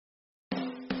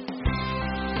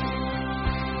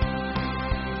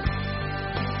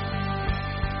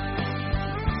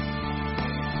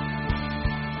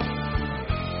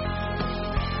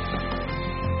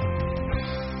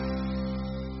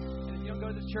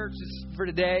church for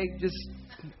today. Just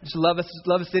love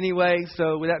us anyway.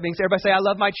 So with that being said, everybody say, I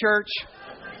love my church.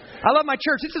 I love my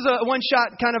church. This is a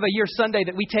one-shot kind of a year Sunday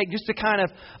that we take just to kind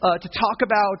of to talk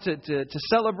about, to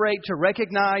celebrate, to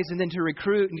recognize, and then to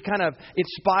recruit and kind of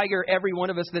inspire every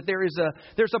one of us that there's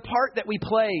a part that we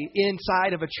play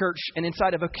inside of a church and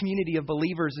inside of a community of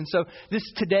believers. And so this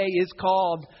today is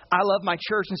called I Love My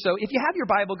Church. And so if you have your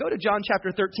Bible, go to John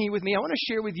chapter 13 with me. I want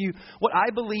to share with you what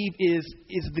I believe is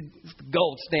the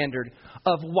gold standard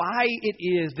of why it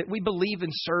is that we believe in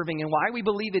serving and why we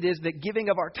believe it is that giving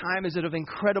of our time is of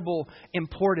incredible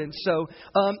importance. So,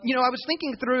 I was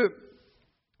thinking through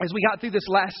as we got through this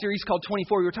last series called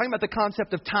 24, we were talking about the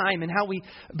concept of time and how we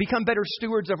become better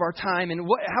stewards of our time and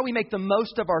how we make the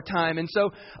most of our time. And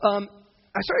so,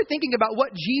 I started thinking about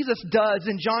what Jesus does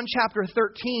in John chapter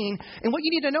 13. And what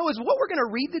you need to know is what we're going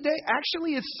to read today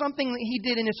actually is something that he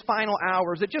did in his final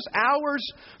hours. That just hours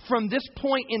from this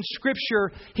point in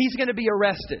Scripture, he's going to be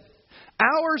arrested.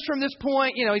 Hours from this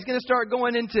point, he's going to start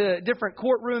going into different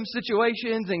courtroom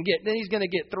situations and then he's going to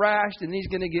get thrashed and he's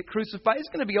going to get crucified. It's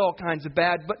going to be all kinds of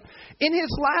bad. But in his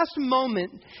last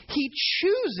moment, he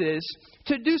chooses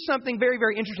to do something very,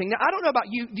 very interesting. Now, I don't know about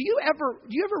you. Do you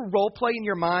ever role play in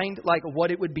your mind like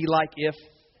what it would be like if?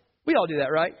 We all do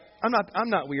that, right? I'm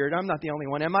not weird. I'm not the only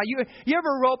one, am I? You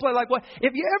ever role play like what?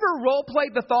 If you ever role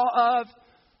played the thought of,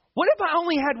 what if I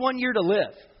only had 1 year to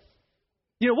live?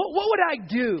 What would I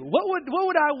do? What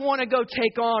would I want to go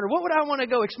take on? Or what would I want to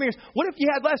go experience? What if you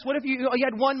had less? What if you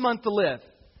had 1 month to live?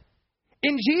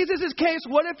 In Jesus' case,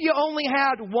 what if you only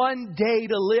had 1 day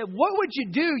to live? What would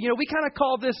you do? We kind of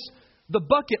call this the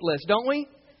bucket list, don't we?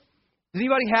 Does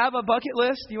anybody have a bucket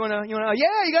list? Yeah,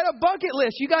 you got a bucket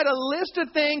list. You got a list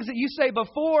of things that you say,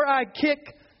 before I kick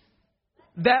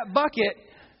that bucket.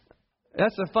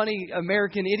 That's a funny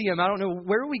American idiom. I don't know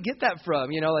where we get that from.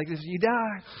 Like this, you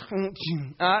die.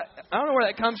 I don't know where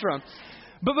that comes from.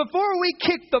 But before we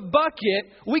kick the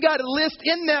bucket, we got a list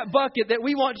in that bucket that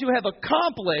we want to have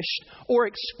accomplished or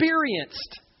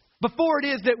experienced before it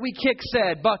is that we kick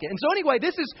said bucket. And so anyway,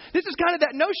 this is kind of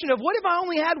that notion of what if I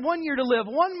only had 1 year to live,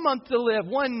 1 month to live,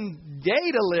 1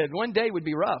 day to live. 1 day would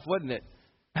be rough, wouldn't it?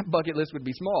 That bucket list would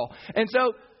be small. And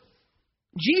so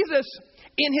Jesus,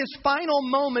 in his final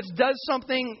moments, does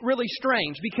something really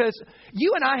strange, because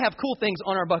you and I have cool things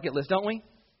on our bucket list, don't we?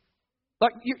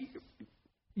 Like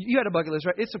you had a bucket list,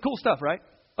 right? It's some cool stuff, right?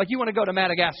 Like you want to go to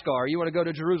Madagascar, or you want to go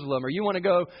to Jerusalem, or you want to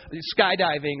go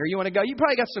skydiving, or you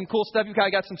probably got some cool stuff. You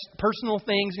probably got some personal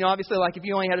things. Obviously, like if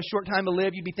you only had a short time to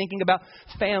live, you'd be thinking about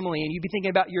family, and you'd be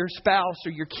thinking about your spouse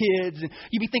or your kids, and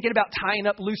you'd be thinking about tying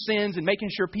up loose ends and making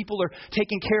sure people are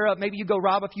taken care of. Maybe you go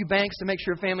rob a few banks to make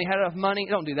sure your family had enough money.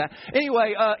 Don't do that.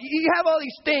 Anyway, you have all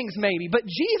these things maybe, but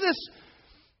Jesus,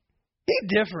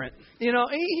 he's different.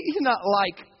 He's not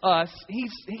like us. He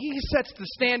sets the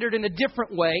standard in a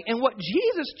different way. And what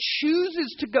Jesus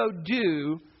chooses to go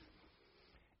do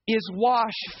is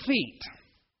wash feet.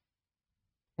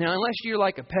 Now, unless you're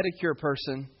like a pedicure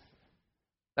person,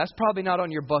 that's probably not on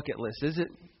your bucket list, is it?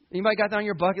 Anybody got that on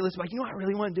your bucket list? Like, what I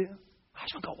really want to do? I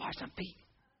just want to go wash some feet.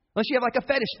 Unless you have like a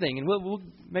fetish thing, and we'll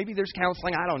maybe there's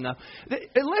counseling. I don't know.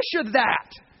 Unless you're that.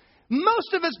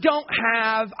 Most of us don't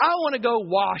have, I want to go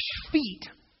wash feet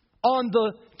on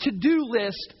the to-do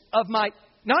list of my,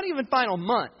 not even final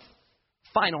month,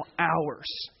 final hours.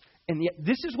 And yet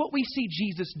this is what we see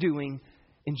Jesus doing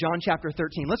in John chapter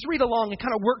 13. Let's read along and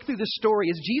kind of work through this story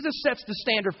as Jesus sets the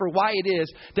standard for why it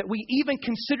is that we even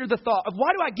consider the thought of, why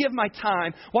do I give my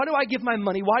time? Why do I give my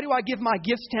money? Why do I give my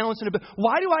gifts, talents, and ability?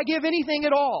 Why do I give anything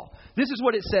at all? This is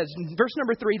what it says. In verse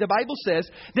number 3, the Bible says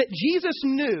that Jesus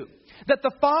knew that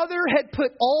the Father had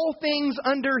put all things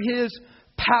under his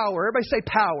power. Everybody say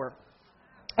power.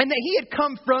 And that he had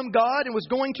come from God and was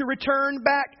going to return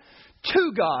back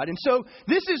to God. And so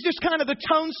this is just kind of the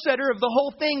tone setter of the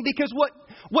whole thing, because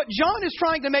what John is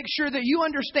trying to make sure that you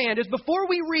understand is before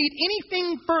we read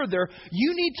anything further,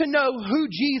 you need to know who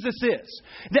Jesus is.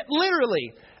 That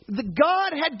literally,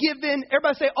 God had given,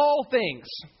 everybody say all things.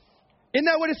 Isn't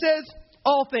that what it says?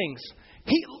 All things.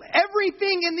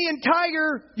 Everything in the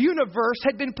entire universe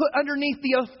had been put underneath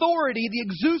the authority, the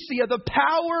exousia, the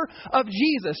power of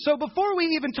Jesus. So before we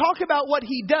even talk about what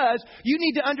he does, you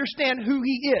need to understand who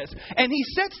he is. And he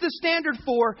sets the standard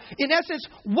for, in essence,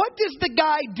 what does the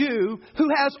guy do who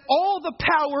has all the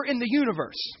power in the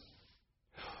universe?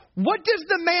 What does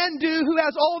the man do who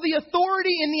has all the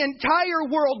authority in the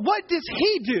entire world? What does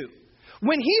he do?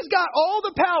 When he's got all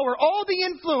the power, all the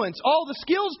influence, all the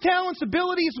skills, talents,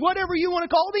 abilities, whatever you want to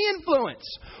call the influence,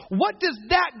 what does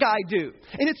that guy do?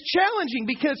 And it's challenging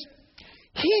because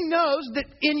he knows that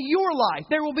in your life,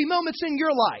 there will be moments in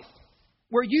your life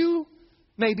where you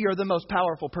maybe are the most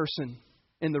powerful person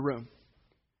in the room.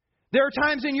 There are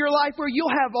times in your life where you'll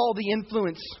have all the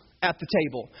influence at the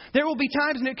table. There will be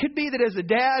times, and it could be that as a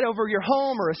dad over your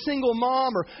home, or a single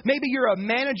mom, or maybe you're a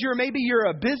manager, maybe you're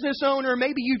a business owner,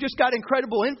 maybe you just got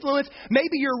incredible influence,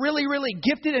 maybe you're really, really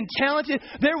gifted and talented.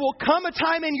 There will come a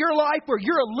time in your life where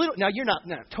you're a little, now you're not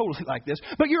totally like this,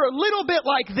 but you're a little bit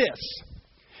like this,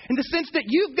 in the sense that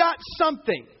you've got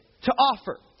something to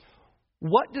offer.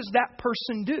 What does that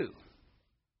person do?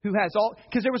 Who has all,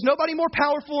 because there was nobody more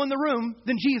powerful in the room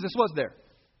than Jesus, was there?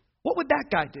 What would that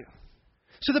guy do?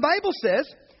 So the Bible says,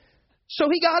 so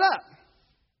he got up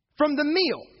from the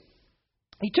meal.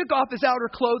 He took off his outer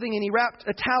clothing and he wrapped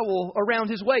a towel around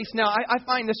his waist. Now, I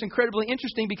find this incredibly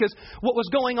interesting because what was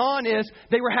going on is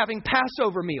they were having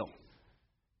Passover meal.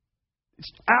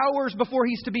 Hours before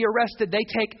he's to be arrested, they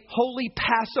take Holy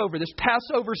Passover, this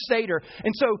Passover Seder.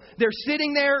 And so they're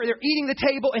sitting there, they're eating the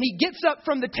table, and he gets up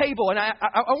from the table. And I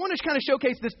want to kind of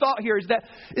showcase this thought here is that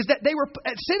they were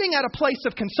sitting at a place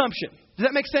of consumption. Does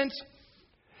that make sense?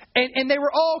 And they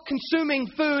were all consuming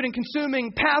food and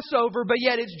consuming Passover, but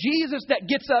yet it's Jesus that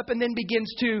gets up and then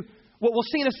begins to, what we'll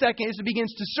see in a second, is it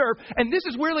begins to serve. And this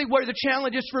is really where the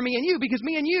challenge is for me and you, because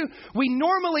me and you, we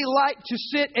normally like to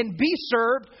sit and be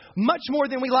served much more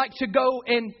than we like to go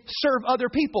and serve other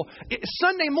people.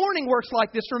 Sunday morning works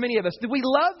like this for many of us. We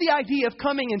love the idea of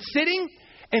coming and sitting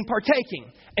and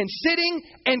partaking and sitting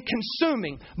and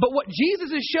consuming. But what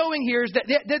Jesus is showing here is that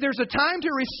there's a time to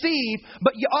receive,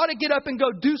 but you ought to get up and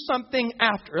go do something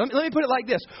after. Let me put it like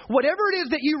this. Whatever it is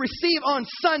that you receive on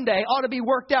Sunday ought to be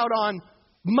worked out on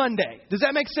Monday. Does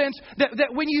that make sense?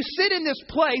 That when you sit in this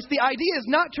place, the idea is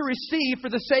not to receive for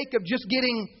the sake of just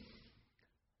getting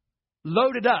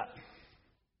loaded up.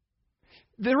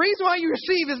 The reason why you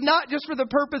receive is not just for the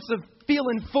purpose of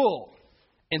feeling full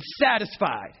and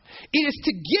satisfied. It is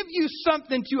to give you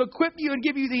something to equip you and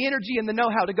give you the energy and the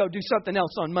know-how to go do something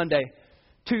else on Monday,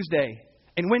 Tuesday,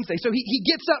 and Wednesday. So he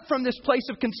gets up from this place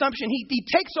of consumption. He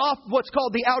takes off what's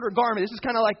called the outer garment. This is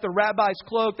kind of like the rabbi's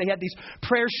cloak. They had these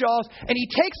prayer shawls. And he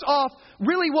takes off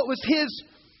really what was his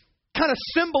kind of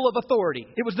symbol of authority.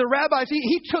 It was the rabbi's.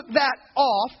 He took that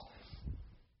off.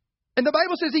 And the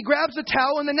Bible says he grabs a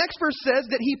towel. And the next verse says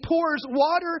that he pours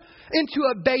water into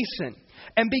a basin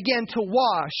and began to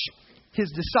wash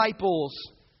his disciples'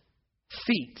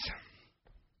 feet,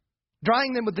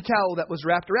 drying them with the towel that was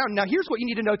wrapped around. Now, here's what you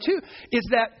need to know, too, is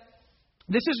that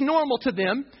this is normal to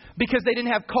them because they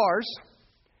didn't have cars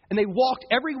and they walked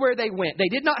everywhere they went. They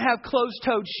did not have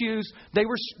closed-toed shoes. They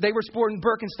were sporting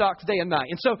Birkenstocks day and night.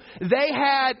 And so they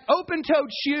had open-toed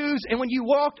shoes, and when you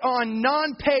walked on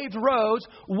non-paved roads,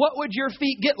 what would your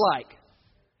feet get like?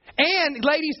 And,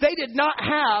 ladies, they did not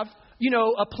have,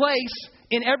 a place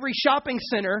in every shopping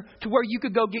center to where you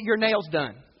could go get your nails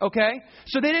done. Okay?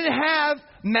 So they didn't have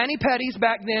mani-pedis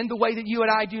back then the way that you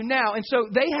and I do now. And so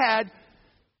they had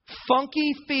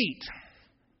funky feet.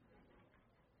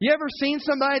 You ever seen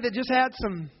somebody that just had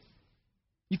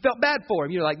you felt bad for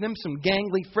them? You're like, them some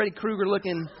gangly Freddy Krueger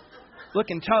looking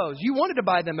toes. You wanted to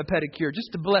buy them a pedicure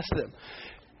just to bless them.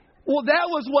 Well, that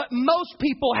was what most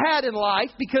people had in life,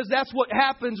 because that's what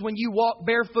happens when you walk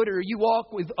barefooted or you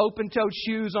walk with open-toed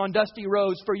shoes on dusty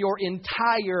roads for your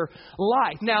entire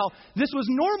life. Now, this was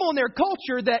normal in their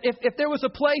culture that if there was a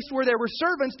place where there were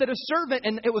servants, that a servant,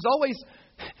 and it was always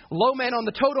low man on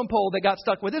the totem pole that got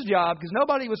stuck with his job because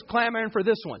nobody was clamoring for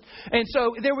this one. And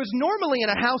so there was normally in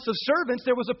a house of servants,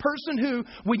 there was a person who,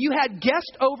 when you had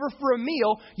guests over for a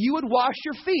meal, you would wash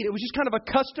your feet. It was just kind of a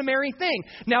customary thing.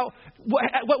 Now,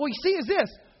 what we see is this.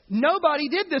 Nobody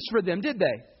did this for them, did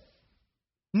they?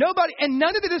 Nobody. And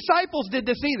none of the disciples did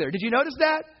this either. Did you notice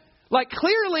that? Like,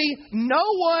 clearly, no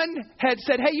one had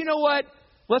said, hey, you know what?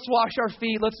 Let's wash our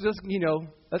feet.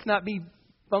 Let's not be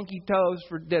funky toes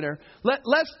for dinner.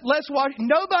 Let's wash.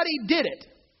 Nobody did it.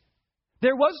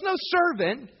 There was no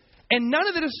servant, and none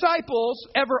of the disciples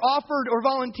ever offered or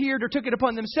volunteered or took it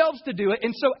upon themselves to do it.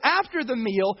 And so after the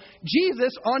meal,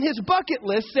 Jesus, on his bucket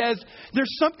list, says,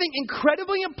 there's something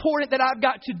incredibly important that I've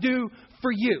got to do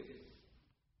for you.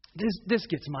 This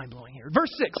gets mind-blowing here.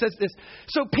 Verse 6 says this.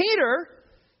 So Peter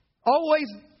always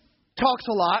talks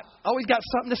a lot, always got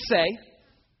something to say.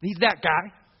 He's that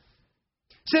guy.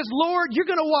 Says, Lord, you're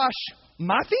going to wash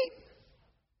my feet?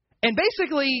 And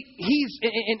basically,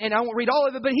 and I won't read all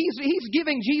of it, but he's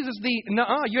giving Jesus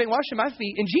nuh-uh, you ain't washing my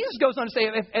feet. And Jesus goes on to say,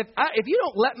 if you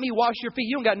don't let me wash your feet,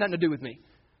 you don't got nothing to do with me.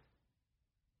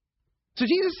 So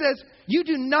Jesus says, you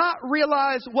do not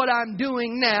realize what I'm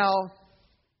doing now,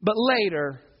 but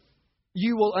later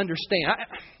you will understand.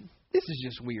 This is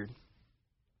just weird.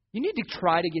 You need to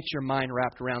try to get your mind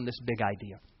wrapped around this big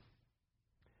idea.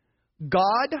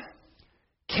 God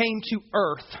came to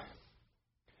earth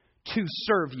to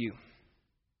serve you.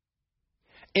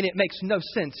 And it makes no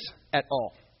sense at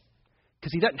all.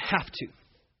 Because he doesn't have to.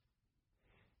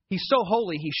 He's so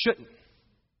holy, he shouldn't.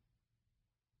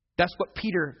 That's what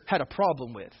Peter had a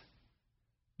problem with.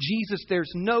 Jesus,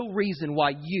 there's no reason why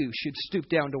you should stoop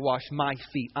down to wash my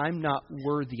feet. I'm not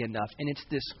worthy enough. And it's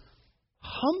this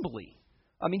humbly.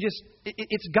 I mean,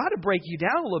 it's got to break you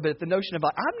down a little bit, the notion of,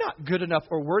 I'm not good enough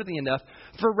or worthy enough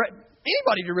for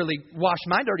anybody to really wash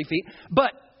my dirty feet.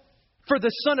 But for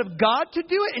the Son of God to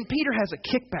do it, and Peter has a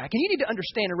kickback. And you need to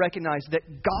understand and recognize that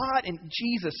God and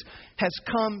Jesus has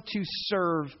come to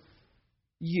serve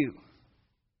you.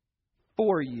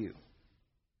 For you.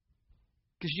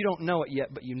 Because you don't know it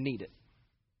yet, but you need it.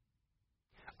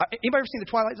 Anybody ever seen The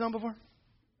Twilight Zone before?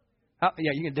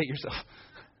 Yeah, you can date yourself.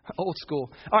 Old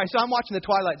school. All right, so I'm watching The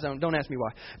Twilight Zone. Don't ask me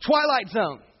why. Twilight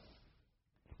Zone.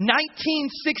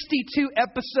 1962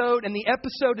 episode, and the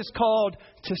episode is called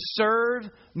To Serve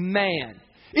Man.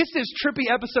 It's this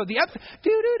trippy episode. The episode,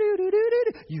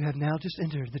 you have now just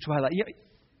entered the Twilight.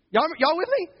 Y'all with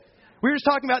me? We were just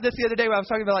talking about this the other day. When I was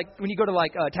talking about like when you go to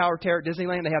like Tower of Terror at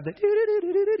Disneyland, they have the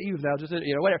you've now just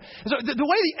whatever. So the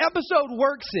way the episode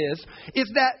works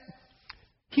is that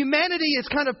humanity is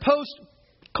kind of post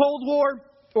Cold War,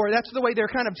 or that's the way they're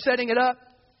kind of setting it up.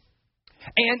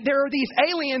 And there are these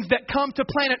aliens that come to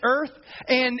planet Earth,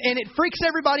 and it freaks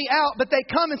everybody out, but they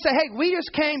come and say, hey, we just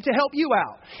came to help you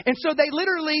out. And so they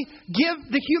literally give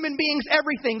the human beings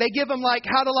everything. They give them like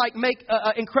how to like make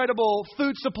incredible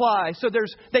food supply. So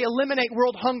they eliminate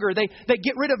world hunger. They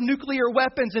get rid of nuclear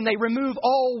weapons, and they remove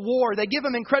all war. They give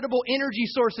them incredible energy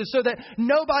sources so that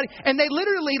nobody, and they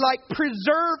literally like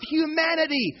preserve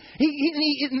humanity.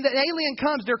 The alien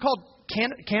comes, they're called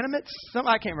Canamites?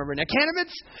 I can't remember now.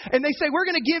 Canamites? And they say, we're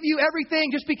going to give you everything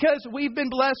just because we've been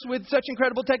blessed with such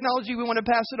incredible technology. We want to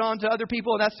pass it on to other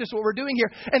people. And that's just what we're doing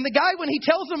here. And the guy, when he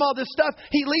tells them all this stuff,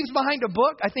 he leaves behind a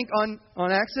book, I think on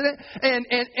accident.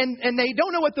 And they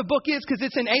don't know what the book is because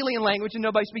it's in alien language and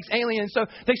nobody speaks alien. So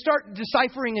they start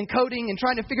deciphering and coding and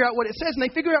trying to figure out what it says. And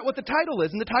they figure out what the title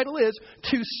is. And the title is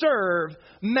To Serve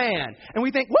Man. And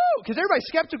we think, whoa, because everybody's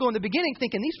skeptical in the beginning,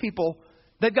 thinking these people,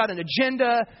 they've got an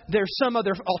agenda, there's some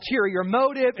other ulterior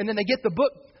motive, and then they get the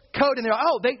book code and they're like,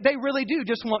 oh, they really do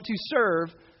just want to serve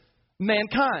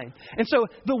mankind. And so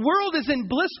the world is in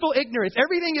blissful ignorance.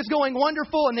 Everything is going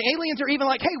wonderful, and the aliens are even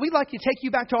like, hey, we'd like to take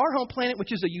you back to our home planet,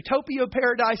 which is a utopia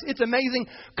paradise. It's amazing.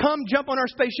 Come jump on our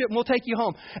spaceship and we'll take you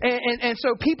home. And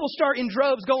so people start in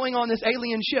droves going on this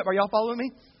alien ship. Are y'all following me?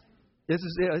 It's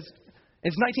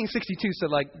 1962, so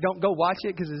like don't go watch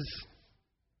it because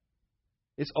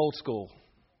it's old school.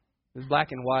 It's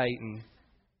black and white, and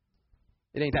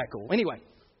it ain't that cool. Anyway,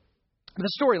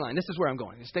 the storyline, this is where I'm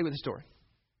going. Stay with the story.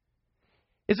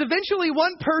 Is eventually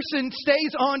one person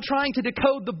stays on trying to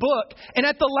decode the book, and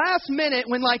at the last minute,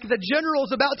 when like the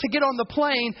general's about to get on the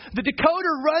plane, the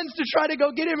decoder runs to try to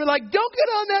go get him and like, don't get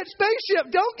on that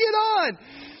spaceship, don't get on.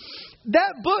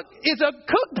 That book is a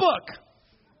cookbook.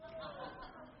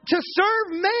 To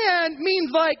serve man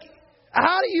means like,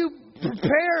 how do you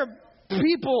prepare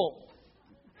people?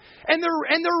 And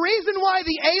the reason why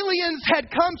the aliens had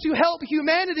come to help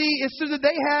humanity is so that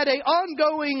they had an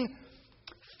ongoing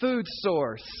food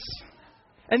source.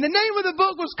 And the name of the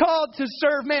book was called To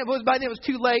Serve Man. But by then it was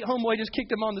too late. Homeboy just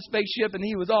kicked him on the spaceship and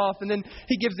he was off. And then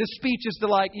he gives this speech as to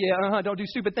like, don't do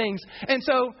stupid things. And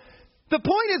so the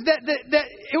point is that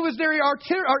it was their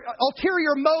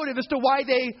ulterior motive as to why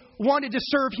they wanted to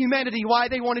serve humanity, why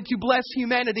they wanted to bless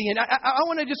humanity. And I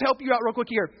want to just help you out real quick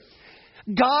here.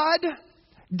 God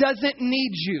doesn't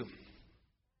need you.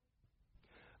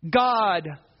 God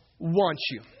wants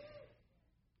you.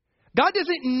 God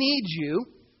doesn't need you.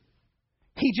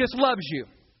 He just loves you.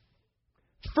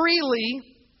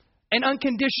 Freely and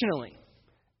unconditionally.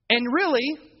 And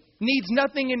really needs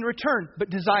nothing in return but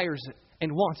desires it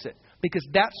and wants it. Because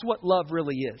that's what love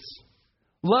really is.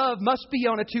 Love must be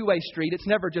on a two-way street. It's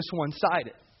never just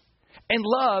one-sided. And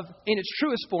love in its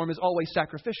truest form is always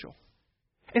sacrificial.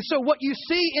 And so what you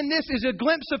see in this is a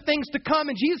glimpse of things to come.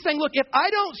 And Jesus saying, look, if I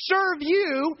don't serve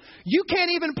you, you can't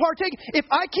even partake. If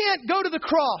I can't go to the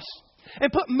cross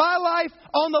and put my life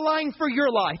on the line for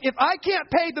your life, if I can't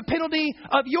pay the penalty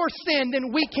of your sin,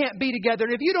 then we can't be together.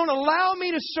 And if you don't allow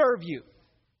me to serve you,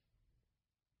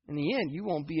 in the end, you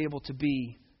won't be able to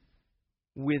be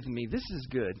with me. This is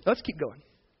good. Let's keep going.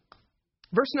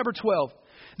 Verse number 12.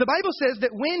 The Bible says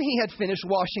that when he had finished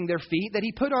washing their feet, that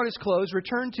he put on his clothes,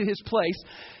 returned to his place,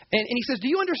 and he says, do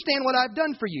you understand what I've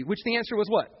done for you? Which the answer was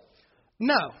what?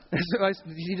 No.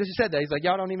 He just said that. He's like,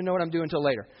 y'all don't even know what I'm doing until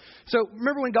later. So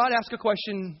remember when God asked a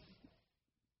question,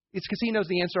 It's because he knows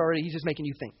the answer already. He's just making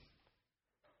you think.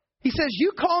 He says,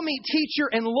 you call me teacher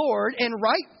and Lord, and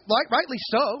rightly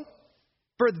so,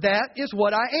 for that is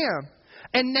what I am.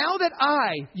 And now that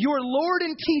I, your Lord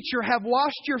and teacher, have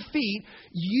washed your feet,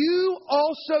 you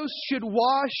also should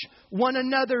wash one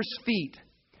another's feet.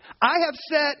 I have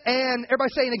set everybody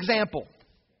say an example.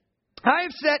 I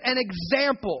have set an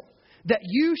example that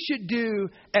you should do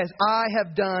as I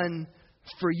have done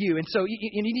for you. And so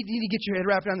you need to get your head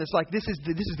wrapped around this. Like this is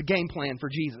the game plan for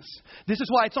Jesus. This is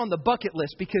why it's on the bucket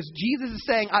list, because Jesus is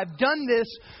saying, I've done this.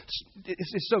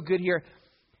 It's so good here.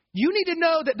 You need to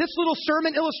know that this little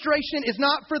sermon illustration is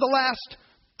not for the last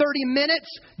 30 minutes.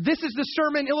 This is the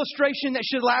sermon illustration that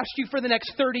should last you for the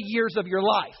next 30 years of your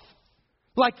life.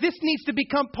 Like this needs to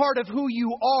become part of who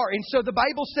you are. And so the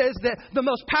Bible says that the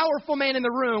most powerful man in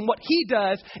the room, what he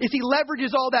does is he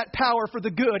leverages all that power for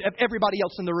the good of everybody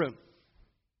else in the room.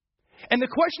 And the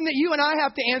question that you and I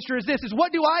have to answer is this, is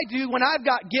what do I do when I've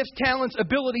got gifts, talents,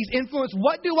 abilities, influence?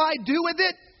 What do I do with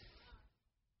it?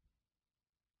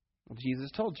 Well,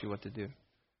 Jesus told you what to do.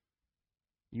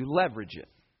 You leverage it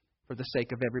for the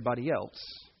sake of everybody else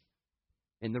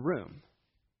in the room.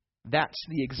 That's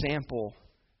the example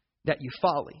that you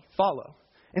follow.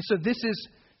 And so this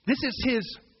is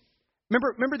his.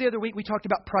 Remember the other week we talked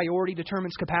about priority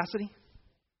determines capacity?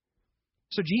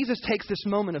 So Jesus takes this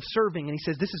moment of serving and he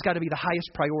says, this has got to be the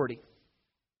highest priority.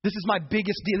 This is my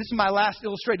biggest deal. This is my last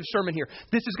illustrative sermon here.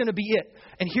 This is going to be it.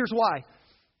 And here's why.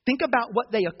 Think about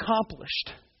what they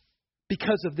accomplished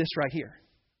because of this right here.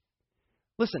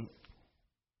 Listen,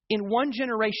 in one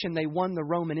generation, they won the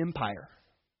Roman Empire.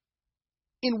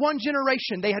 In one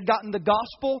generation, they had gotten the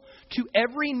gospel to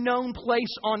every known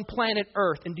place on planet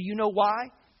Earth. And do you know why?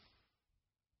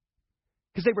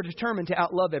 Because they were determined to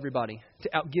outlove everybody, to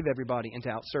outgive everybody, and to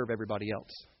outserve everybody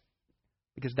else.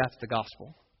 Because that's the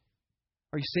gospel.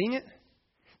 Are you seeing it?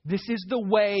 This is the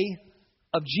way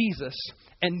of Jesus.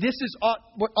 And this is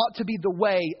what ought to be the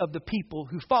way of the people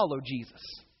who follow Jesus.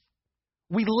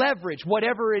 We leverage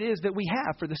whatever it is that we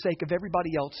have for the sake of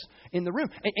everybody else in the room.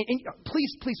 And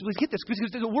please get this,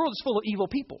 because the world is full of evil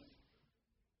people.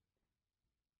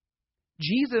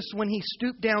 Jesus, when he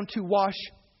stooped down to wash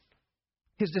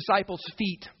his disciples'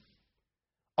 feet,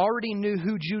 already knew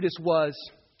who Judas was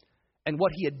and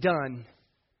what he had done,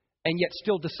 and yet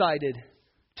still decided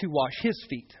to wash his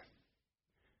feet.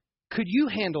 Could you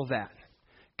handle that?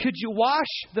 Could you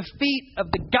wash the feet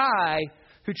of the guy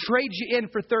who trades you in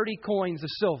for 30 coins of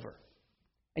silver?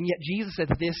 And yet Jesus said,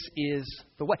 this is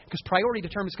the way. Because priority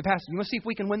determines capacity. You want to see if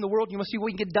we can win the world? You want to see what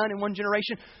we can get done in one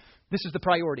generation? This is the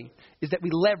priority, is that we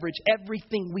leverage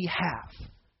everything we have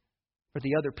for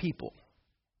the other people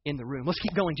in the room. Let's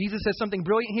keep going. Jesus says something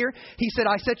brilliant here. He said,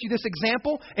 I set you this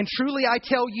example, and truly I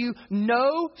tell you,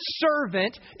 no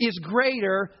servant is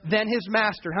greater than his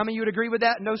master. How many of you would agree with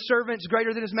that? No servant is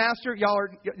greater than his master?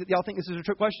 Y'all think this is a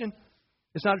trick question?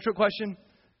 It's not a trick question?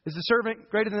 Is the servant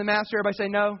greater than the master? Everybody say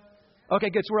no? Okay,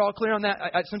 good. So we're all clear on that.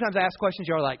 Sometimes I ask questions.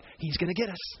 You're like, he's going to get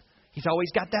us. He's always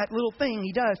got that little thing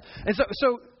he does. And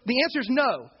so the answer is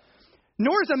no.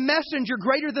 Nor is a messenger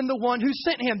greater than the one who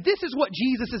sent him. This is what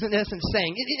Jesus is in essence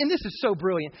saying. And this is so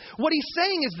brilliant. What he's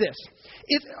saying is this.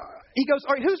 He goes,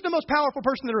 all right, who's the most powerful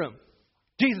person in the room?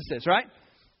 Jesus is, right?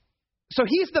 So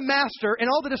he's the master, and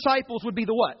all the disciples would be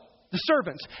the what? The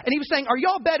servants. And he was saying, are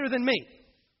y'all better than me?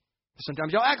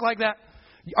 Sometimes y'all act like that.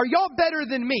 Are y'all better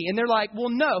than me? And they're like, well,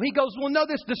 no. He goes, well, no,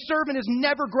 the servant is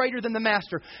never greater than the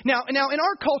master. Now, in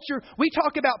our culture, we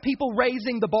talk about people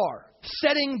raising the bar,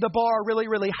 setting the bar really,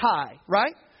 really high,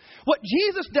 right? What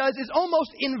Jesus does is almost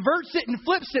inverts it and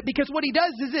flips it, because what he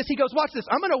does is this. He goes, watch this.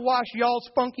 I'm going to wash y'all's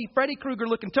funky Freddy Krueger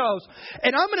looking toes,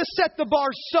 and I'm going to set the bar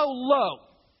so low.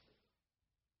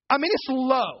 I mean, it's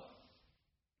low,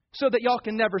 so that y'all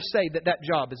can never say that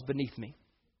job is beneath me.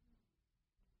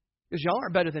 Because y'all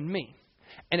aren't better than me.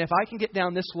 And if I can get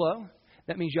down this low,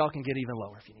 that means y'all can get even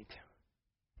lower if you need to.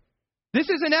 This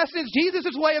is, in essence,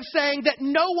 Jesus' way of saying that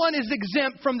no one is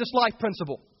exempt from this life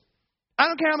principle. I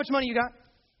don't care how much money you got.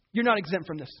 You're not exempt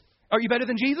from this. Are you better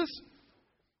than Jesus?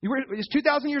 It's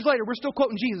 2,000 years later. We're still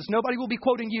quoting Jesus. Nobody will be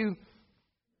quoting you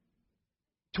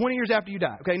 20 years after you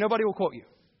die. Okay, nobody will quote you.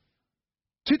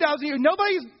 2,000 years.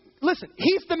 Listen,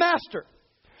 he's the master.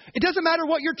 It doesn't matter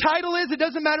what your title is. It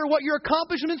doesn't matter what your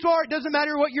accomplishments are. It doesn't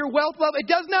matter what your wealth level. It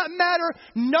does not matter.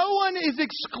 No one is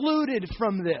excluded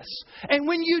from this. And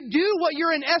when you do, what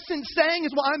you're in essence saying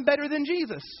is, well, I'm better than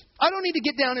Jesus. I don't need to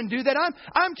get down and do that.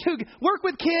 I'm too good. Work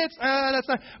with kids. That's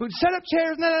not. Set up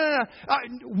chairs. No.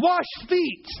 Wash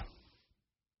feet.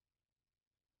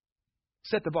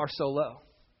 Set the bar so low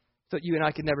so that you and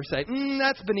I could never say,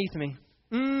 that's beneath me.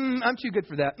 I'm too good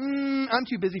for that. I'm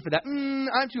too busy for that.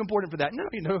 I'm too important for that.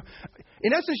 No,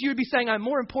 In essence, you would be saying, I'm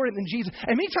more important than Jesus.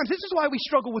 And many times, this is why we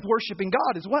struggle with worshiping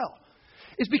God as well.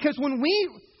 It's because when we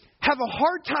have a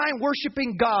hard time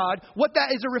worshiping God, what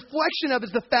that is a reflection of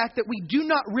is the fact that we do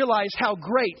not realize how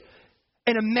great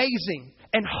and amazing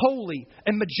and holy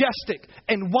and majestic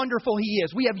and wonderful He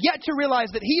is. We have yet to realize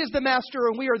that He is the master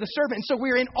and we are the servant. And so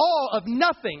we're in awe of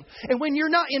nothing. And when you're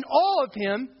not in awe of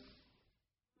Him,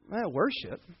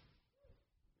 worship,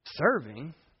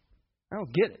 serving, I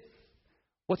don't get it.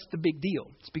 What's the big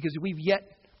deal? It's because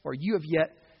you have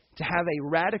yet to have a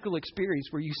radical experience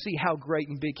where you see how great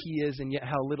and big He is and yet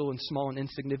how little and small and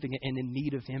insignificant and in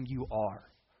need of Him you are.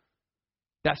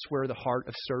 That's where the heart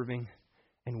of serving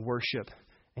and worship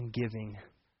and giving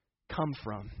come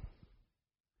from.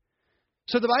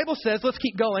 So the Bible says, let's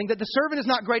keep going, that the servant is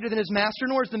not greater than his master,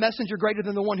 nor is the messenger greater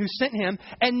than the one who sent him.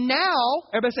 And now,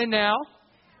 everybody say now.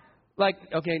 Like,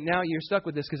 okay, now you're stuck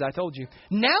with this because I told you.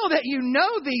 Now that you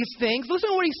know these things, listen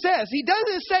to what he says. He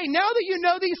doesn't say, now that you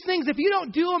know these things, if you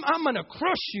don't do them, I'm going to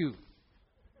crush you.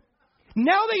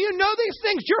 Now that you know these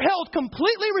things, you're held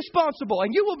completely responsible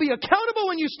and you will be accountable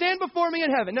when you stand before me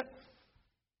in heaven. No,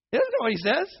 he doesn't know what he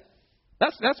says.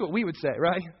 That's what we would say,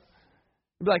 right?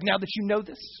 We'd be like, now that you know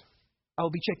this, I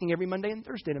will be checking every Monday and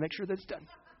Thursday to make sure that it's done.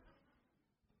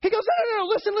 He goes, no,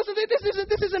 listen,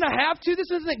 this isn't a have to.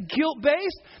 This isn't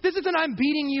guilt-based. This isn't I'm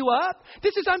beating you up.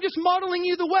 This is I'm just modeling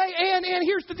you the way. And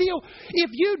here's the deal.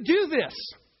 If you do this,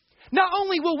 not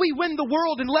only will we win the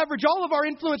world and leverage all of our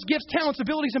influence, gifts, talents,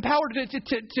 abilities, and power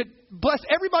to bless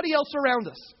everybody else around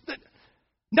us.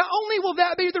 Not only will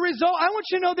that be the result, I want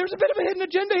you to know there's a bit of a hidden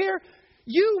agenda here.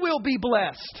 You will be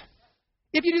blessed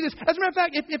if you do this. As a matter of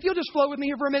fact, if you'll just flow with me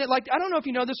here for a minute, like, I don't know if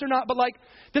you know this or not, but like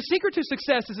the secret to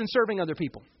success is in serving other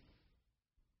people.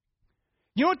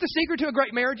 You know what the secret to a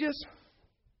great marriage is?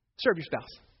 Serve your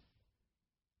spouse.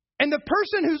 And the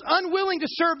person who's unwilling to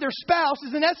serve their spouse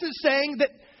is in essence saying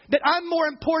that I'm more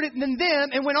important than them.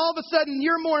 And when all of a sudden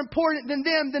you're more important than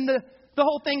them, then the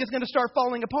whole thing is going to start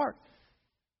falling apart.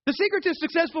 The secret to a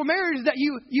successful marriage is that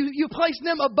you place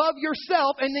them above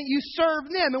yourself and that you serve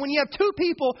them. And when you have two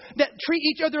people that treat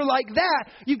each other like that,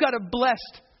 you've got a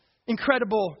blessed,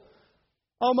 incredible,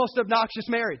 almost obnoxious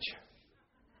marriage.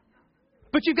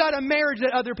 But you've got a marriage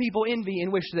that other people envy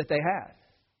and wish that they had.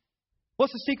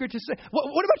 What's the secret to say?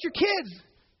 What about your kids?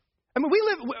 I mean,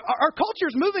 our culture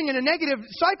is moving in a negative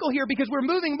cycle here because we're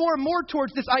moving more and more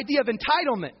towards this idea of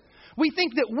entitlement. We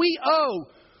think that we owe.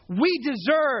 We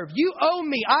deserve. You owe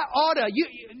me. I oughta.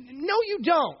 No, you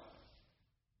don't.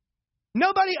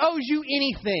 Nobody owes you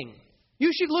anything.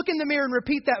 You should look in the mirror and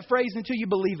repeat that phrase until you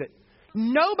believe it.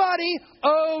 Nobody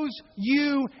owes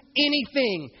you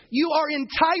anything. You are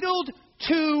entitled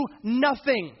to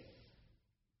nothing.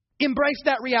 Embrace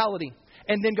that reality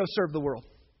and then go serve the world.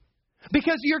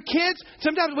 Because your kids,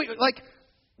 sometimes we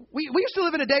used to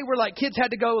live in a day where like kids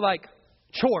had to go like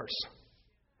chores.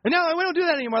 And now we don't do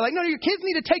that anymore. Like, no, your kids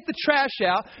need to take the trash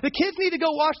out. The kids need to go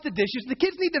wash the dishes. The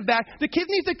kids need to vacuum. The kids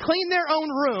need to clean their own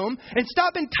room and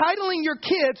stop entitling your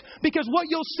kids, because what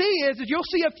you'll see is you'll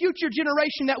see a future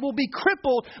generation that will be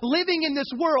crippled living in this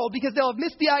world because they'll have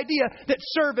missed the idea that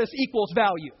service equals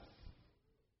value.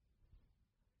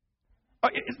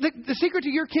 The secret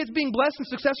to your kids being blessed and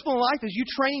successful in life is you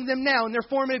training them now in their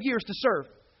formative years to serve.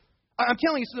 I'm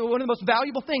telling you, it's one of the most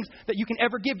valuable things that you can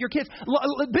ever give your kids.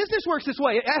 Business works this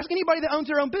way. Ask anybody that owns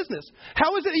their own business.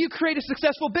 How is it that you create a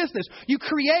successful business? You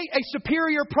create a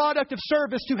superior product of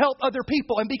service to help other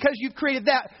people. And because you've created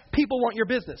that, people want your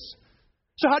business.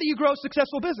 So how do you grow a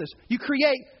successful business? You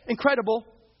create incredible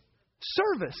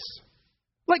service.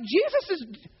 Like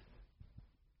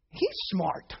he's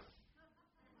smart.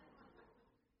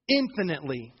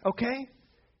 Infinitely, okay?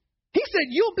 He said,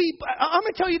 I'm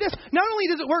going to tell you this. Not only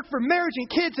does it work for marriage and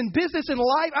kids and business and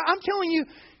life, I'm telling you,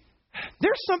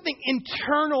 there's something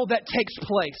internal that takes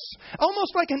place.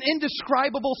 Almost like an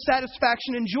indescribable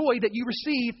satisfaction and joy that you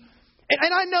receive.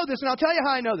 And I know this, and I'll tell you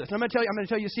how I know this. I'm going to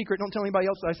tell you a secret. Don't tell anybody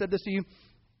else that I said this to you.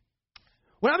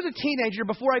 When I was a teenager,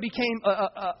 before I became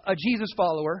a Jesus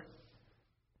follower,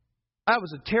 I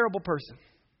was a terrible person.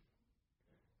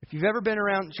 If you've ever been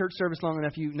around church service long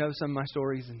enough, you know some of my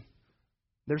stories, and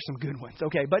there's some good ones.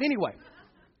 Okay, but anyway,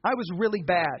 I was really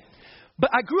bad. But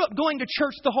I grew up going to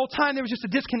church the whole time. There was just a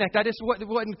disconnect. I just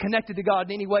wasn't connected to God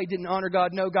in any way, didn't honor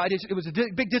God, know God. It was a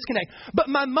big disconnect. But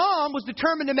my mom was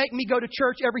determined to make me go to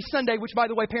church every Sunday, which, by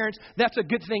the way, parents, that's a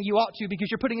good thing. You ought to, because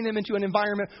you're putting them into an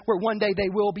environment where one day they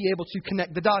will be able to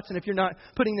connect the dots. And if you're not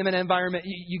putting them in an environment,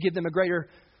 you give them a greater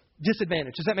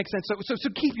disadvantage. Does that make sense? So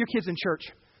keep your kids in church,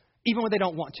 even when they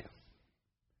don't want to.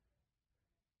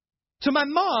 So my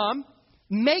mom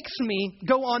makes me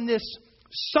go on this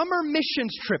summer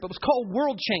missions trip. It was called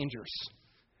World Changers.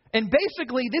 And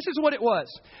basically, this is what it was.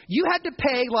 You had to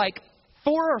pay like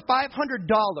 $400 or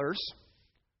 $500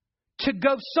 to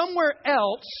go somewhere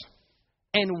else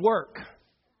and work.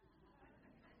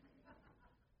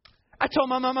 I told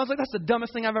my mom, I was like, that's the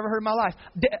dumbest thing I've ever heard in my life.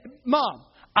 Mom,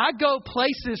 I go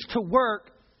places to work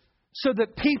so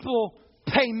that people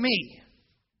pay me.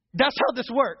 That's how this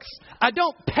works. I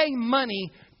don't pay money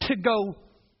to go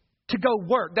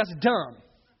work. That's dumb.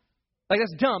 Like,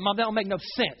 that's dumb. Mom, that don't make no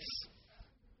sense.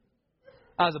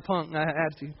 I was a punk. I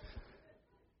had to.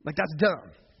 Like, that's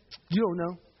dumb. You don't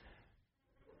know.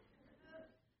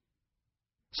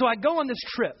 So I go on this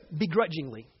trip,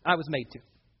 begrudgingly. I was made to.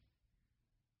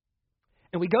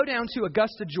 And we go down to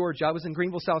Augusta, Georgia. I was in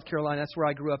Greenville, South Carolina. That's where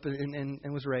I grew up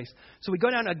and was raised. So we go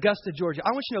down to Augusta, Georgia.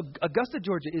 I want you to know, Augusta,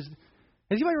 Georgia is...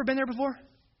 Has anybody ever been there before?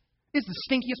 It's the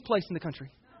stinkiest place in the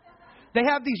country. They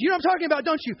have these... You know what I'm talking about,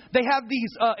 don't you? They have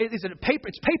these... Is it a paper?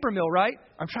 It's paper mill, right?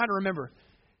 I'm trying to remember.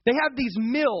 They have these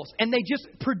mills, and they just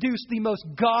produce the most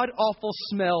god-awful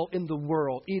smell in the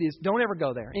world. It is... Don't ever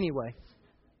go there. Anyway.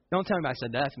 Don't tell me I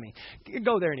said that. That's me.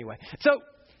 Go there anyway. So...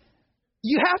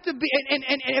 You have to be, and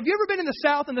have you ever been in the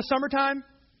South in the summertime?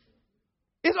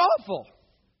 It's awful.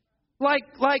 Like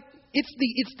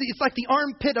it's like the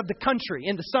armpit of the country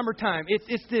in the summertime.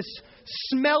 It's this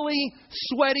smelly,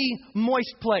 sweaty,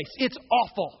 moist place. It's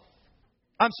awful.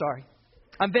 I'm sorry.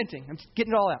 I'm venting. I'm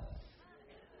getting it all out.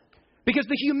 Because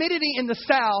the humidity in the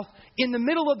South, in the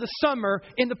middle of the summer,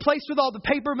 in the place with all the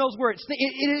paper mills where it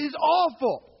is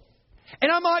awful. And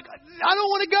I'm like, I don't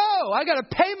want to go. I got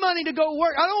to pay money to go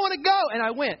work. I don't want to go. And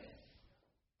I went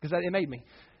because it made me.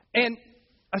 And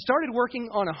I started working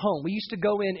on a home. We used to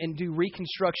go in and do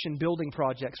reconstruction building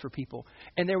projects for people.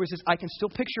 And there was this, I can still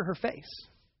picture her face.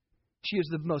 She is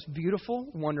the most beautiful,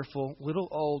 wonderful, little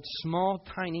old, small,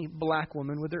 tiny black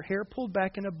woman with her hair pulled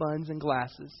back into buns and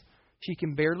glasses. She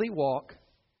can barely walk.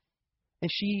 And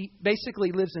she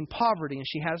basically lives in poverty and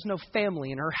she has no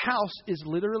family. And her house is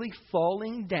literally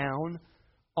falling down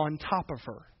on top of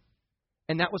her.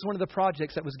 And that was one of the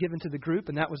projects that was given to the group.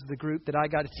 And that was the group that I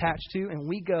got attached to. And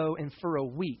we go and for a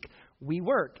week, we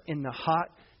work in the hot,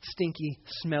 stinky,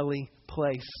 smelly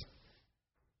place.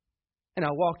 And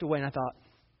I walked away and I thought,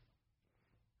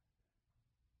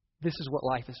 this is what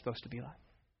life is supposed to be like.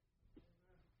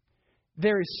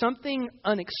 There is something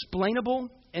unexplainable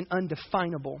and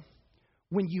undefinable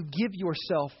when you give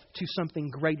yourself to something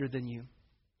greater than you.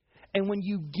 And when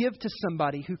you give to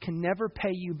somebody who can never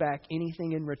pay you back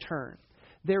anything in return,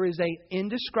 there is an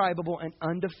indescribable and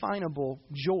undefinable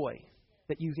joy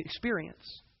that you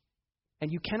experience.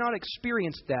 And you cannot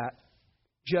experience that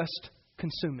just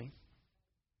consuming.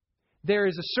 There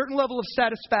is a certain level of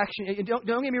satisfaction. Don't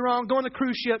get me wrong, go on the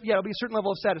cruise ship, yeah, it'll be a certain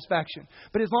level of satisfaction.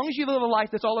 But as long as you live a life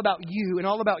that's all about you and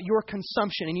all about your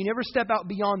consumption, and you never step out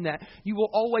beyond that, you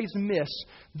will always miss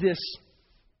this.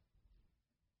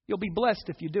 You'll be blessed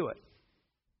if you do it.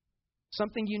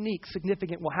 Something unique,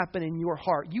 significant will happen in your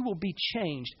heart. You will be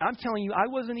changed. I'm telling you, I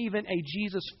wasn't even a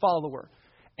Jesus follower,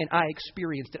 and I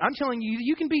experienced it. I'm telling you,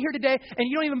 you can be here today, and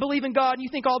you don't even believe in God, and you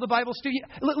think all the Bible's to you.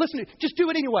 Listen, just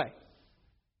do it anyway.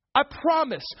 I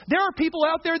promise. There are people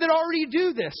out there that already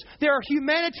do this. There are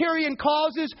humanitarian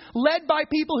causes led by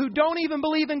people who don't even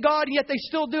believe in God, and yet they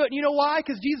still do it. And you know why?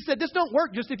 Because Jesus said, this don't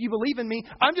work just if you believe in me.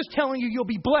 I'm just telling you, you'll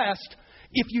be blessed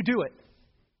if you do it.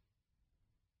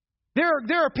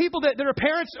 There are people that are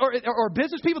parents or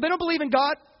business people. They don't believe in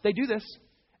God. They do this.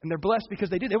 And they're blessed because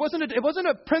they did. It wasn't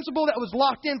a principle that was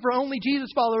locked in for only Jesus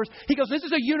followers. He goes, this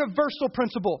is a universal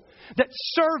principle that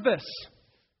service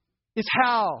is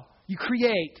how you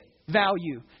create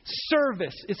value.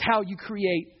 Service is how you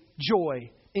create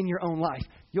joy in your own life.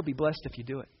 You'll be blessed if you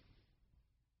do it.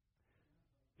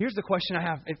 Here's the question I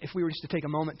have if we were just to take a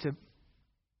moment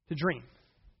to dream.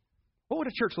 What would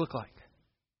a church look like?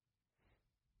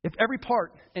 If every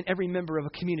part and every member of a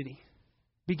community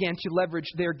began to leverage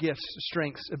their gifts,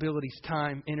 strengths, abilities,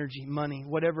 time, energy, money,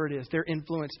 whatever it is, their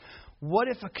influence. What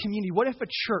if a community, what if a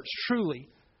church truly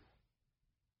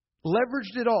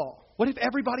leveraged it all? What if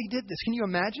everybody did this? Can you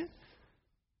imagine?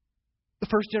 The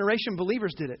first generation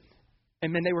believers did it.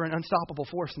 And then they were an unstoppable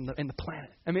force in the planet.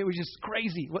 I mean, it was just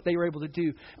crazy what they were able to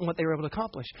do and what they were able to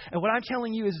accomplish. And what I'm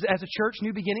telling you is, as a church,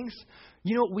 New Beginnings,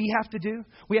 you know what we have to do?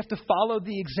 We have to follow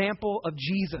the example of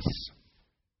Jesus.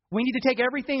 We need to take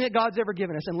everything that God's ever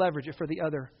given us and leverage it for the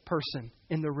other person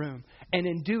in the room. And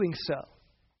in doing so,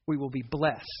 we will be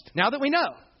blessed. Now that we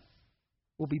know,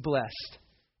 we'll be blessed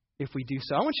if we do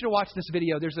so. I want you to watch this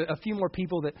video. There's a few more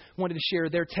people that wanted to share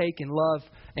their take and love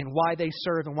and why they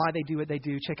serve and why they do what they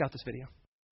do. Check out this video.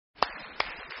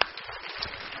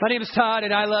 My name is Todd,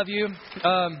 and I love you.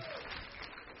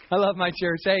 I love my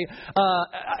church. Hey,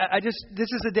 this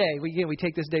is a day. We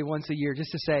take this day once a year just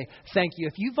to say thank you.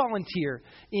 If you volunteer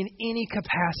in any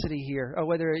capacity here, or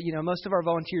whether, most of our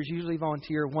volunteers usually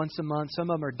volunteer once a month.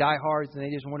 Some of them are diehards and they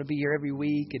just want to be here every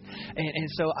week. And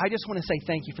so I just want to say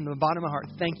thank you from the bottom of my heart.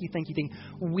 Thank you.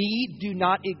 We do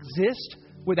not exist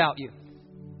without you.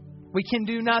 We can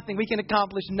do nothing. We can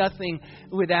accomplish nothing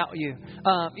without you.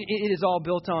 It is all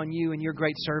built on you and your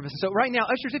great service. So right now,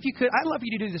 ushers, if you could, I'd love for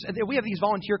you to do this. We have these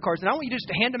volunteer cards, and I want you just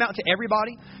to hand them out to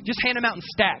everybody. Just hand them out in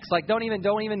stacks. Like don't even.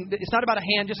 It's not about a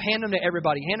hand. Just hand them to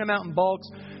everybody. Hand them out in bulks.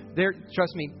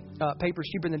 Trust me, paper's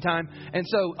cheaper than time. And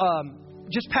so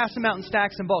just pass them out in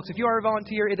stacks and bulks. If you are a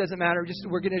volunteer, it doesn't matter.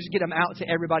 We're going to just get them out to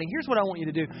everybody. Here's what I want you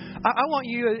to do. I want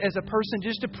you as a person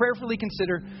just to prayerfully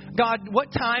consider, God,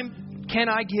 what time can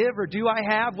I give or do I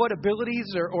have? What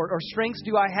abilities or strengths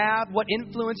do I have? What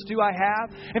influence do I have?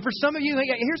 And for some of you,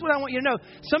 here's what I want you to know.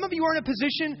 Some of you are in a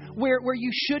position where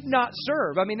you should not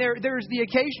serve. I mean, there's the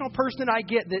occasional person I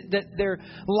get that their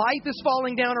life is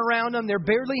falling down around them. They're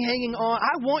barely hanging on.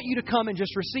 I want you to come and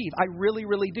just receive. I really,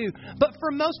 really do. But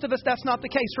for most of us, that's not the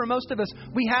case. For most of us,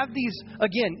 we have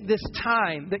this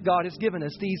time that God has given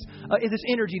us, this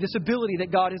energy, this ability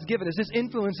that God has given us, this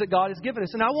influence that God has given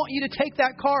us. And I want you to take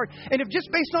that card. And if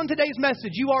just based on today's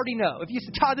message, you already know. If you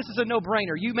said, Todd, this is a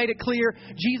no-brainer. You made it clear.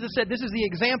 Jesus said, this is the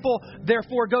example.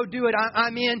 Therefore, go do it.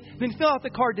 I'm in. Then fill out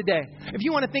the card today. If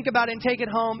you want to think about it and take it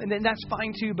home, and then that's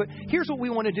fine too. But here's what we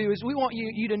want to do is we want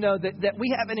you to know that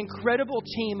we have an incredible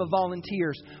team of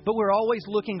volunteers, but we're always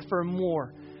looking for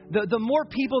more. The more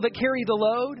people that carry the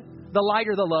load, the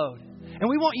lighter the load. And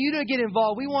we want you to get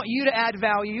involved. We want you to add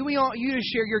value. We want you to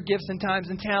share your gifts and times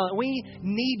and talent. We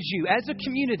need you as a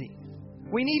community.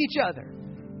 We need each other.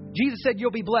 Jesus said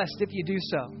you'll be blessed if you do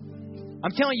so.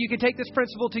 I'm telling you, you can take this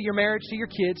principle to your marriage, to your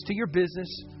kids, to your business,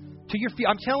 to your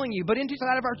I'm telling you, but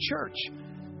inside of our church.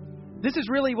 This is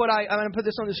really what I'm going to put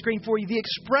this on the screen for you. The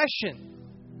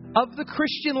expression of the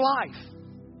Christian life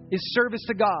is service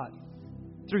to God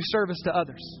through service to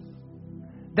others.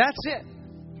 That's it.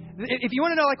 If you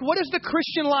want to know, what is the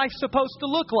Christian life supposed to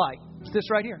look like? It's this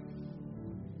right here.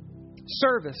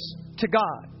 Service to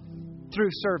God through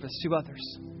service to others.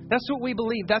 That's what we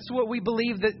believe. That's what we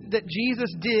believe that Jesus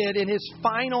did in His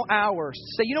final hours.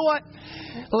 Say, you know what?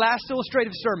 Last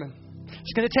illustrative sermon.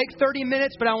 It's going to take 30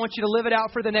 minutes, but I want you to live it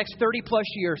out for the next 30 plus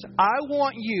years. I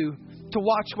want you to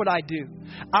watch what I do.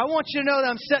 I want you to know that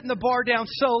I'm setting the bar down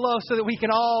so low so that we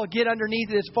can all get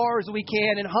underneath it as far as we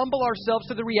can and humble ourselves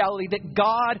to the reality that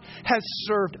God has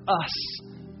served us.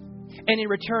 And in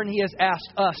return, He has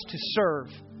asked us to serve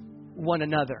one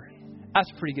another.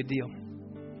 That's a pretty good deal.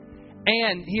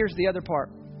 And here's the other part.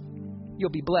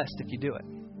 You'll be blessed if you do it.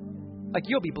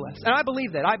 You'll be blessed. And I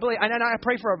believe that. And I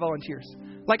pray for our volunteers.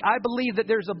 I believe that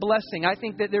there's a blessing. I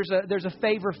think that there's a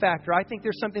favor factor. I think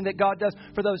there's something that God does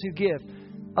for those who give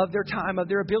of their time, of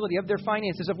their ability, of their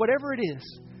finances, of whatever it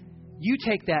is. You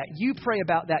take that. You pray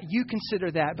about that. You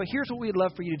consider that. But here's what we'd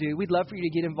love for you to do. We'd love for you to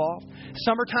get involved.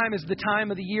 Summertime is the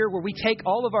time of the year where we take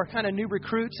all of our kind of new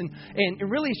recruits and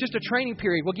really it's just a training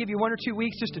period. We'll give you 1 or 2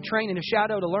 weeks just to train in a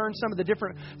shadow to learn some of the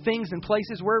different things and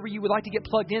places wherever you would like to get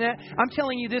plugged in at. I'm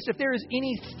telling you this, if there is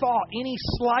any thought, any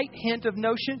slight hint of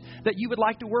notion that you would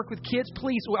like to work with kids,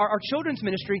 please. Our children's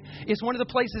ministry is one of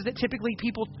the places that typically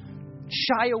people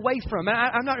shy away from. And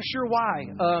I'm not sure why.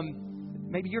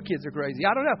 Maybe your kids are crazy.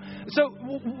 I don't know. So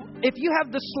if you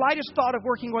have the slightest thought of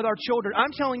working with our children,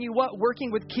 I'm telling you what,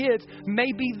 working with kids may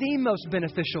be the most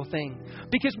beneficial thing.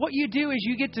 Because what you do is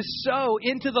you get to sow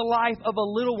into the life of a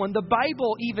little one. The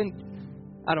Bible even...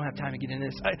 I don't have time to get into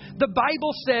this. The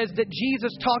Bible says that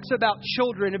Jesus talks about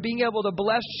children and being able to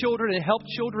bless children and help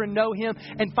children know Him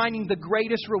and finding the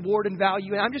greatest reward and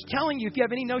value. And I'm just telling you, if you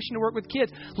have any notion to work with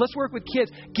kids, let's work with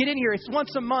kids. Get in here. It's once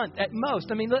a month at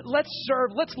most. I mean, let's serve.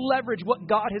 Let's leverage what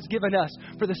God has given us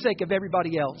for the sake of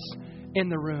everybody else in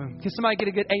the room. Can somebody get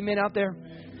a good amen out there?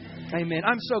 Amen.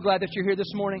 I'm so glad that you're here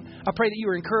this morning. I pray that you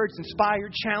were encouraged,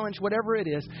 inspired, challenged, whatever it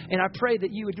is. And I pray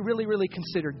that you would really, really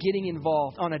consider getting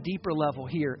involved on a deeper level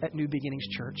here at New Beginnings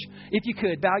Church. If you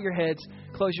could, bow your heads,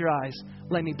 close your eyes.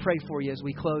 Let me pray for you as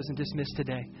we close and dismiss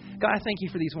today. God, I thank you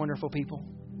for these wonderful people.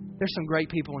 There's some great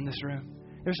people in this room.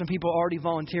 There's some people already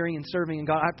volunteering and serving. And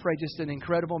God, I pray just an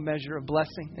incredible measure of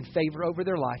blessing and favor over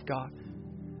their life, God.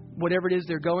 Whatever it is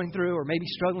they're going through or maybe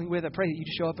struggling with, I pray that you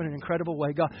show up in an incredible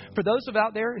way. God, for those of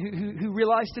out there who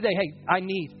realize today, hey, I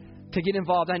need to get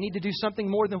involved. I need to do something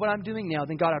more than what I'm doing now.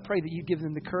 Then God, I pray that you give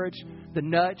them the courage, the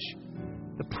nudge,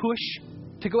 the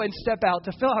push to go ahead and step out,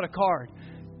 to fill out a card,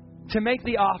 to make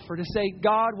the offer, to say,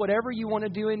 God, whatever you want to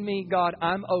do in me, God,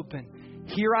 I'm open.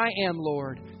 Here I am,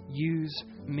 Lord. use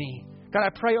me. God, I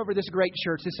pray over this great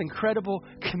church, this incredible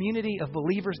community of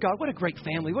believers. God, what a great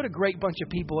family. What a great bunch of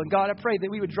people. And God, I pray that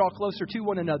we would draw closer to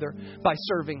one another by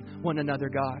serving one another,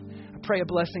 God. I pray a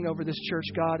blessing over this church,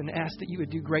 God, and ask that you would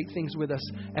do great things with us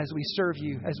as we serve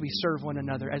you, as we serve one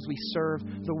another, as we serve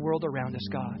the world around us,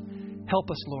 God. Help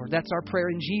us, Lord. That's our prayer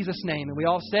in Jesus' name. And we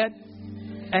all said,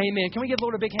 amen. Can we give the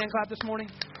Lord a big hand clap this morning?